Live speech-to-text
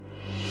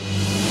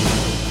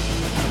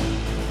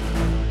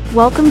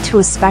Welcome to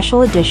a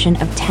special edition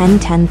of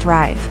 1010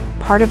 Thrive,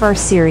 part of our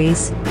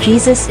series,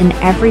 Jesus in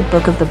Every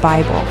Book of the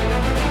Bible.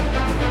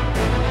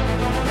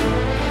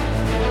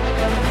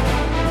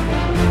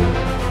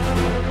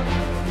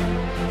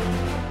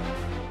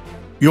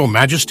 Your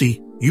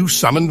Majesty, you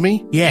summoned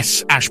me?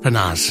 Yes,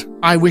 Ashpenaz.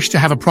 I wish to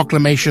have a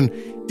proclamation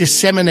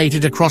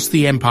disseminated across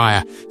the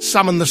empire.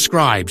 Summon the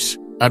scribes.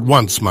 At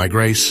once, my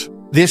grace.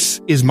 This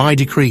is my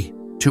decree.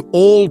 To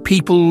all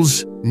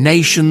peoples,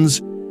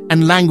 nations,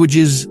 and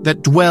languages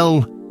that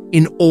dwell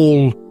in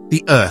all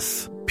the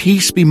earth.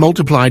 Peace be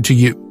multiplied to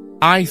you.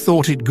 I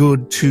thought it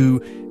good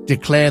to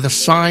declare the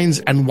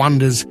signs and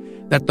wonders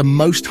that the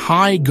Most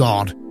High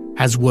God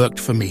has worked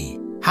for me.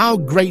 How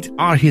great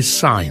are his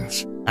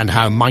signs, and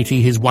how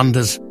mighty his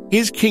wonders.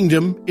 His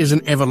kingdom is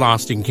an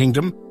everlasting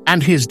kingdom,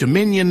 and his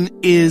dominion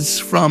is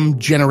from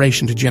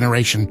generation to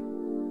generation.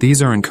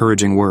 These are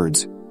encouraging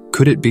words.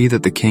 Could it be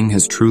that the king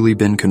has truly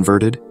been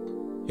converted?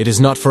 It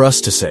is not for us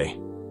to say.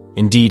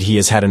 Indeed, he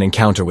has had an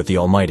encounter with the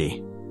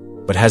Almighty.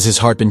 But has his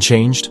heart been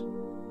changed?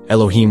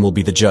 Elohim will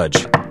be the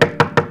judge.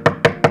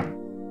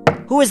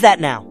 Who is that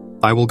now?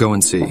 I will go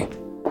and see.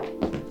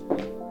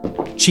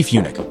 Chief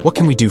Eunuch, what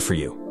can we do for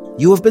you?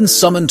 You have been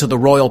summoned to the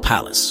royal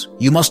palace.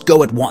 You must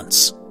go at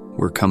once.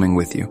 We're coming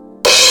with you.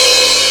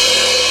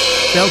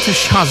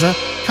 Belteshazzar,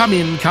 come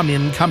in, come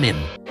in, come in.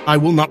 I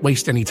will not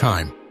waste any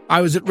time.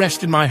 I was at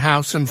rest in my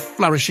house and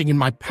flourishing in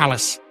my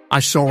palace. I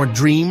saw a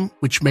dream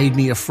which made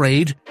me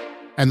afraid,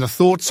 and the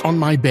thoughts on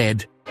my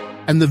bed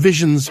and the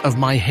visions of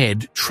my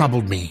head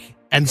troubled me.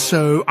 And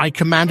so I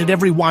commanded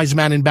every wise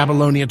man in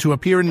Babylonia to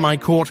appear in my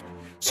court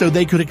so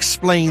they could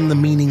explain the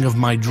meaning of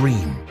my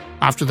dream.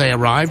 After they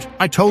arrived,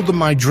 I told them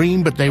my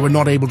dream, but they were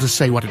not able to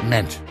say what it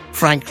meant.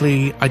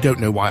 Frankly, I don't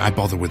know why I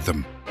bother with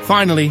them.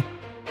 Finally,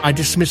 I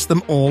dismissed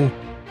them all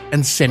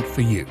and sent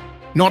for you.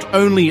 Not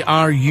only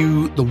are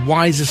you the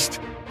wisest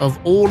of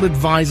all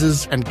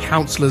advisors and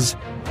counselors,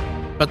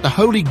 but the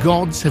holy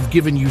gods have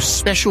given you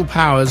special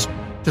powers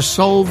to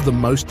solve the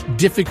most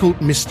difficult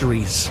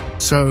mysteries.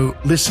 So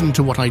listen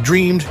to what I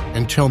dreamed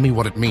and tell me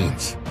what it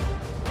means.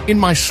 In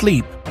my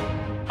sleep,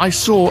 I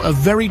saw a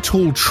very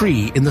tall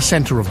tree in the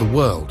center of the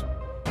world.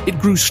 It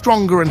grew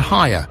stronger and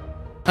higher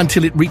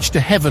until it reached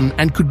to heaven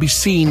and could be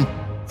seen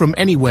from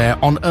anywhere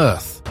on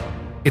earth.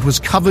 It was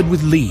covered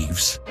with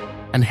leaves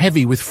and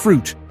heavy with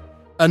fruit,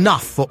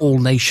 enough for all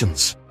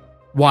nations.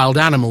 Wild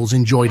animals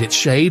enjoyed its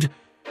shade,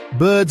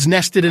 birds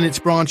nested in its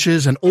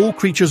branches, and all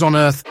creatures on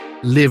earth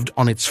lived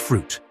on its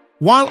fruit.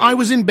 While I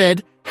was in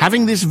bed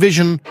having this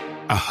vision,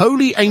 a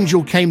holy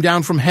angel came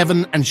down from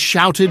heaven and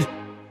shouted,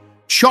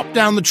 "Chop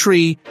down the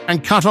tree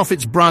and cut off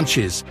its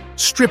branches,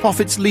 strip off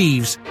its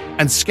leaves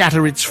and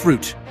scatter its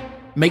fruit.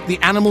 Make the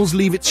animals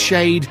leave its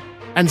shade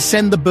and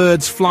send the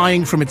birds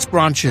flying from its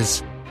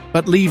branches,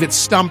 but leave its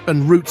stump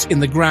and roots in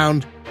the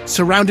ground,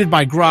 surrounded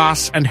by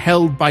grass and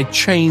held by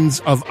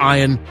chains of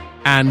iron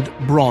and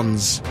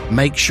bronze.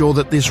 Make sure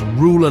that this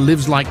ruler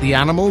lives like the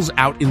animals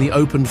out in the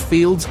open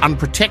fields,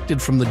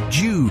 unprotected from the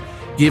dew.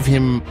 Give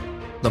him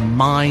the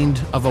mind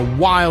of a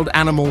wild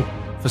animal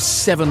for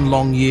 7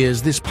 long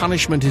years. This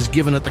punishment is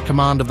given at the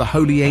command of the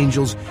holy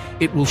angels.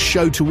 It will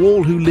show to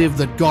all who live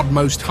that God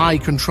Most High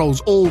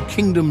controls all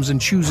kingdoms and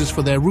chooses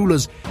for their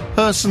rulers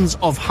persons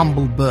of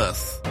humble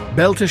birth."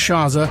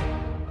 Belteshazzar,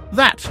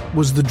 that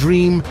was the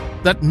dream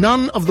that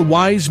none of the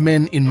wise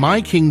men in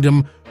my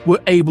kingdom were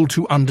able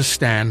to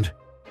understand.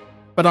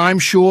 But I'm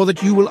sure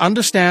that you will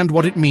understand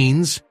what it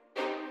means.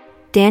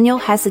 Daniel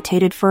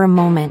hesitated for a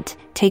moment,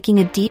 taking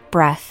a deep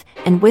breath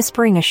and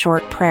whispering a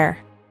short prayer.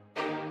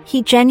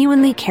 He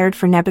genuinely cared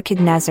for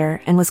Nebuchadnezzar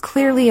and was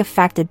clearly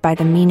affected by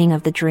the meaning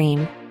of the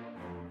dream.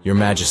 Your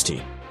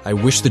Majesty, I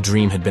wish the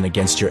dream had been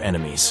against your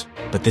enemies,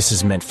 but this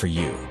is meant for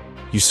you.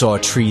 You saw a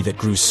tree that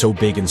grew so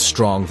big and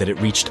strong that it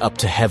reached up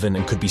to heaven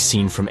and could be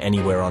seen from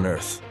anywhere on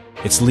earth.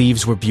 Its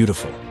leaves were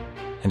beautiful,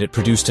 and it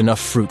produced enough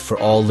fruit for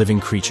all living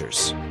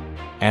creatures.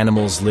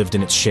 Animals lived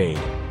in its shade,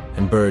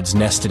 and birds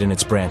nested in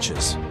its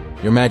branches.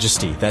 Your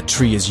Majesty, that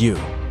tree is you.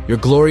 Your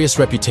glorious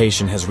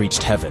reputation has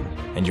reached heaven,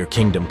 and your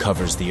kingdom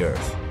covers the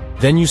earth.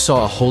 Then you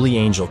saw a holy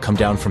angel come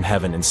down from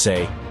heaven and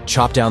say,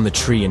 "Chop down the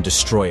tree and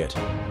destroy it,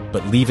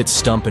 but leave its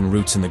stump and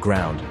roots in the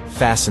ground,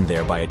 fastened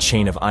there by a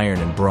chain of iron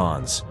and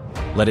bronze.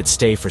 Let it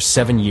stay for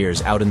 7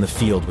 years out in the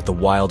field with the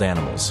wild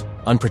animals,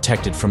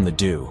 unprotected from the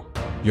dew."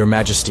 Your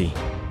Majesty,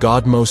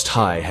 God Most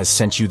High has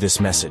sent you this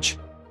message,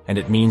 and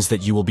it means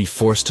that you will be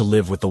forced to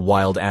live with the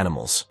wild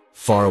animals,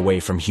 far away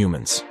from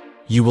humans.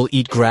 You will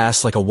eat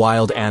grass like a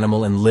wild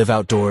animal and live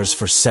outdoors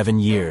for 7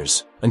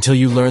 years, until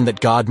you learn that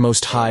God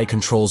Most High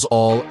controls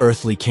all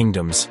earthly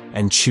kingdoms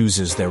and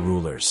chooses their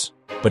rulers.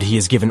 But he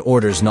has given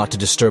orders not to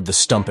disturb the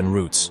stump and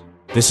roots.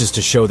 This is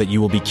to show that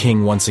you will be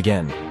king once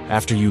again,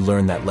 after you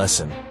learn that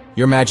lesson.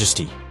 Your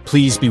Majesty,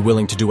 please be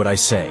willing to do what I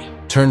say.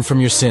 Turn from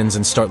your sins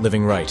and start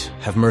living right.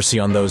 Have mercy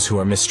on those who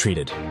are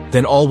mistreated.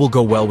 Then all will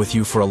go well with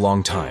you for a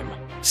long time.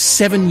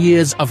 7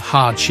 years of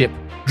hardship,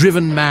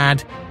 driven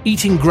mad,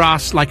 eating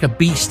grass like a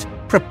beast,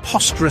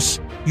 preposterous.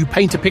 You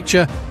paint a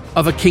picture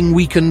of a king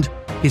weakened,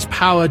 his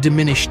power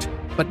diminished,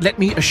 But let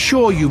me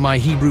assure you, my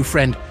Hebrew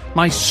friend,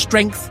 my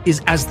strength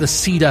is as the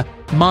cedar,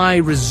 my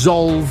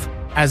resolve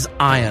as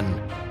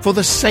iron. For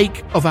the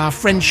sake of our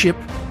friendship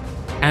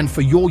and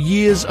for your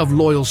years of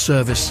loyal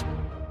service,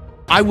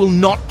 I will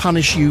not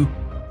punish you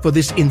for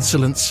this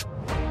insolence.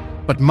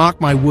 But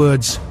mark my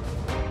words,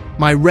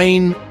 my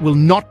reign will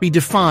not be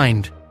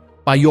defined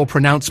by your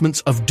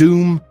pronouncements of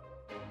doom,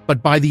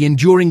 but by the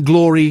enduring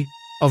glory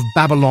of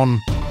Babylon,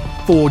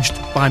 forged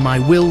by my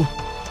will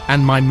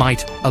and my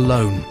might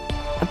alone.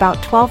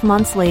 About 12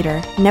 months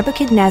later,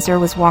 Nebuchadnezzar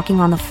was walking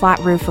on the flat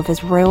roof of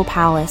his royal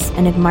palace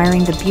and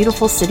admiring the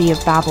beautiful city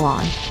of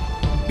Babylon.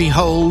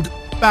 Behold,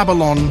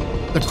 Babylon,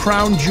 the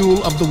crown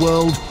jewel of the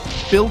world,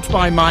 built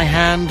by my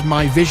hand,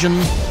 my vision,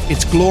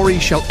 its glory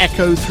shall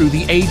echo through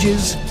the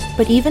ages.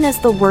 But even as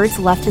the words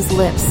left his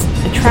lips,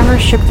 a tremor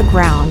shook the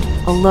ground,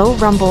 a low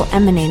rumble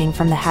emanating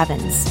from the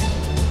heavens.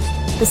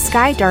 The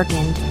sky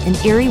darkened, an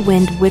eerie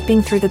wind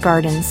whipping through the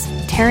gardens,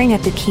 tearing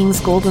at the king's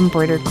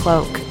gold-embroidered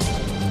cloak.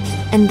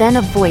 And then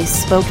a voice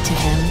spoke to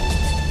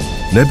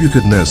him.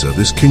 Nebuchadnezzar,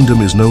 this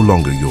kingdom is no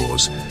longer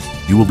yours.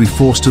 You will be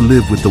forced to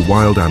live with the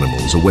wild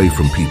animals away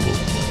from people.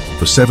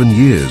 For 7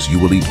 years you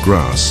will eat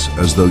grass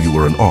as though you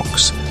were an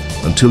ox,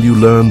 until you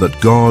learn that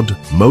God,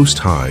 Most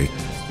High,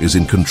 is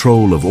in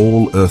control of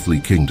all earthly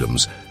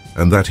kingdoms,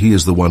 and that he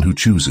is the one who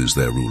chooses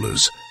their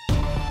rulers.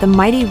 The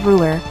mighty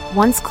ruler,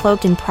 once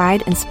cloaked in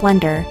pride and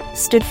splendor,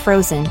 stood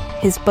frozen,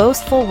 his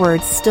boastful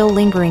words still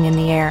lingering in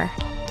the air.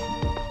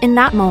 In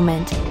that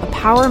moment, a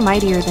power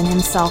mightier than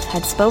himself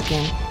had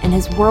spoken, and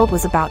his world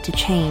was about to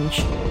change.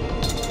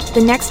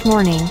 The next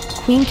morning,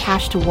 Queen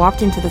Kashta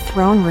walked into the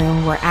throne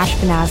room where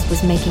Ashpenaz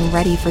was making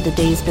ready for the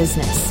day's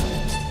business.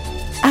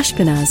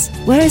 Ashpenaz,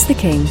 where is the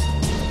king?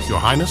 Your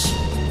Highness?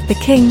 The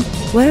king,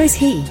 where is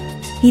he?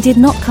 He did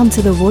not come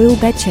to the royal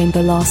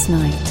bedchamber last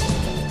night.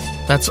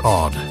 That's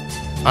odd.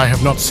 I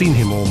have not seen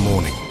him all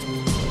morning.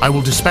 I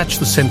will dispatch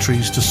the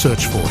sentries to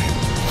search for him.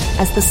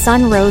 As the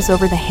sun rose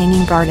over the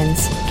hanging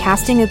gardens,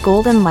 casting a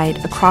golden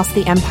light across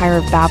the empire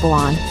of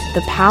Babylon,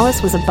 the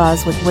palace was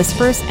abuzz with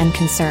whispers and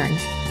concern.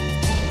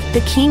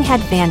 The king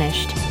had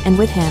vanished, and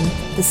with him,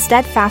 the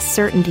steadfast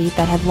certainty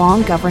that had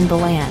long governed the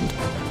land.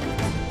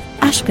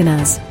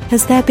 Ashpenaz,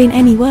 has there been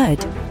any word?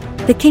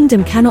 The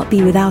kingdom cannot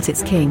be without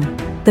its king.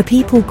 The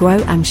people grow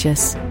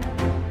anxious.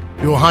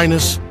 Your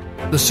Highness,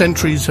 the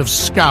sentries have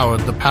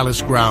scoured the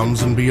palace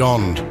grounds and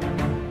beyond.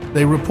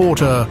 They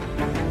report a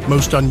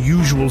most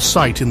unusual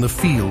sight in the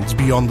fields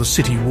beyond the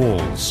city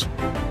walls.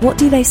 What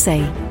do they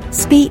say?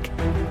 Speak.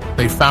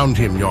 They found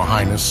him, Your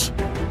Highness,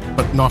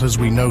 but not as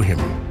we know him.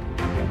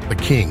 The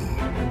king.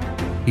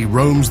 He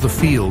roams the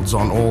fields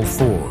on all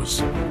fours,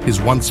 his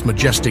once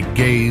majestic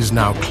gaze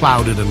now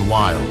clouded and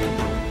wild.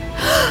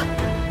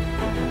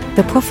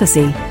 The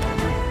prophecy.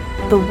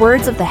 The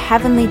words of the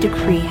heavenly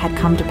decree had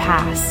come to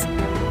pass.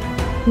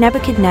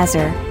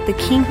 Nebuchadnezzar, the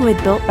king who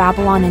had built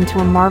Babylon into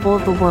a marvel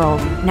of the world,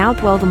 now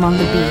dwelled among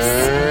the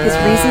beasts, his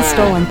reason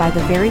stolen by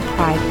the very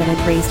pride that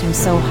had raised him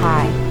so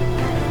high.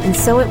 And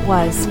so it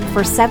was,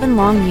 for 7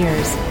 long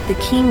years, the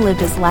king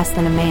lived as less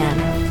than a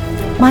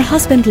man. My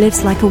husband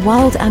lives like a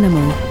wild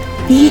animal.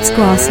 He eats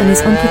grass and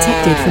is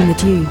unprotected from the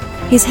dew.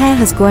 His hair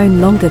has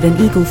grown longer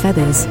than eagle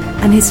feathers,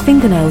 and his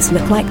fingernails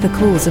look like the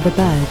claws of a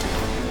bird.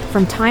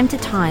 From time to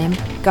time,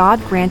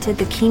 God granted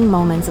the king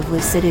moments of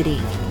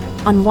lucidity.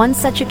 On one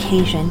such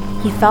occasion,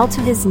 he fell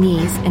to his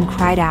knees and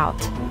cried out,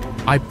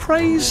 I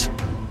praise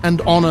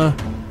and honor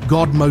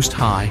God Most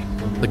High.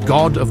 The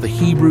God of the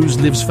Hebrews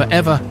lives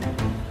forever,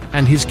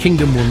 and his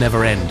kingdom will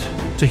never end.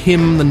 To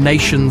him the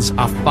nations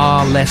are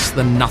far less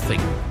than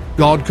nothing.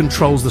 God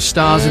controls the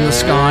stars in the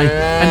sky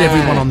and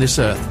everyone on this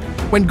earth.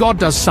 When God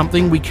does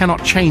something, we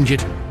cannot change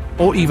it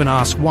or even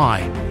ask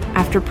why.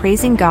 After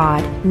praising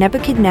God,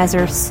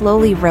 Nebuchadnezzar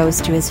slowly rose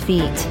to his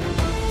feet.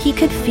 He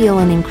could feel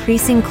an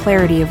increasing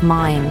clarity of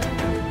mind.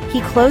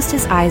 He closed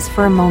his eyes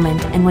for a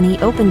moment, and when he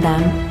opened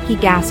them, he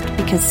gasped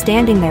because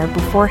standing there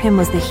before him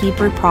was the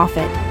Hebrew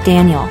prophet,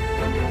 Daniel.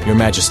 Your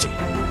Majesty,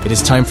 it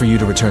is time for you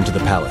to return to the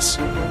palace.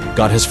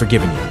 God has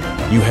forgiven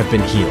you. You have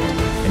been healed,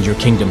 and your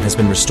kingdom has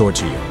been restored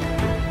to you.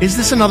 Is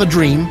this another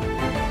dream?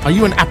 Are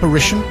you an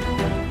apparition?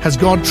 Has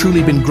God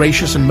truly been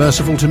gracious and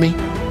merciful to me?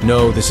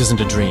 No, this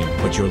isn't a dream,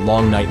 but your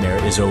long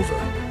nightmare is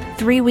over.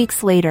 3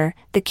 weeks later,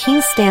 the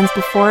king stands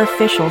before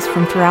officials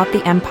from throughout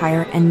the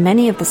empire and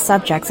many of the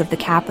subjects of the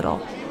capital.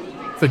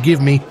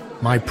 Forgive me,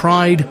 my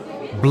pride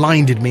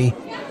blinded me.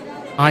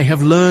 I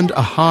have learned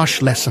a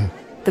harsh lesson.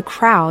 The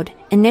crowd,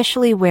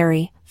 initially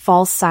wary,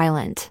 falls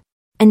silent.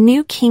 A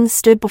new king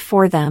stood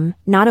before them,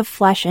 not of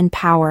flesh and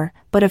power,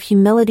 but of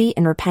humility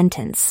and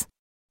repentance.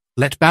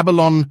 Let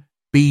Babylon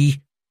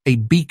be a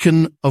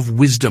beacon of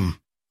wisdom,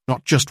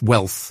 not just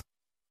wealth.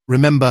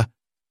 Remember,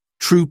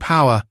 true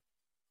power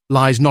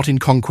lies not in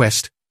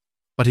conquest,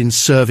 but in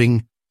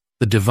serving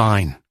the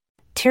divine.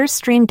 Tears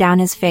streamed down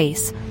his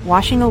face,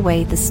 washing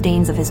away the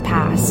stains of his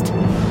past.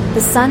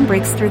 The sun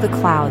breaks through the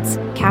clouds,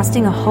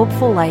 casting a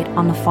hopeful light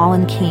on the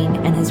fallen king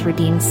and his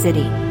redeemed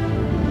city.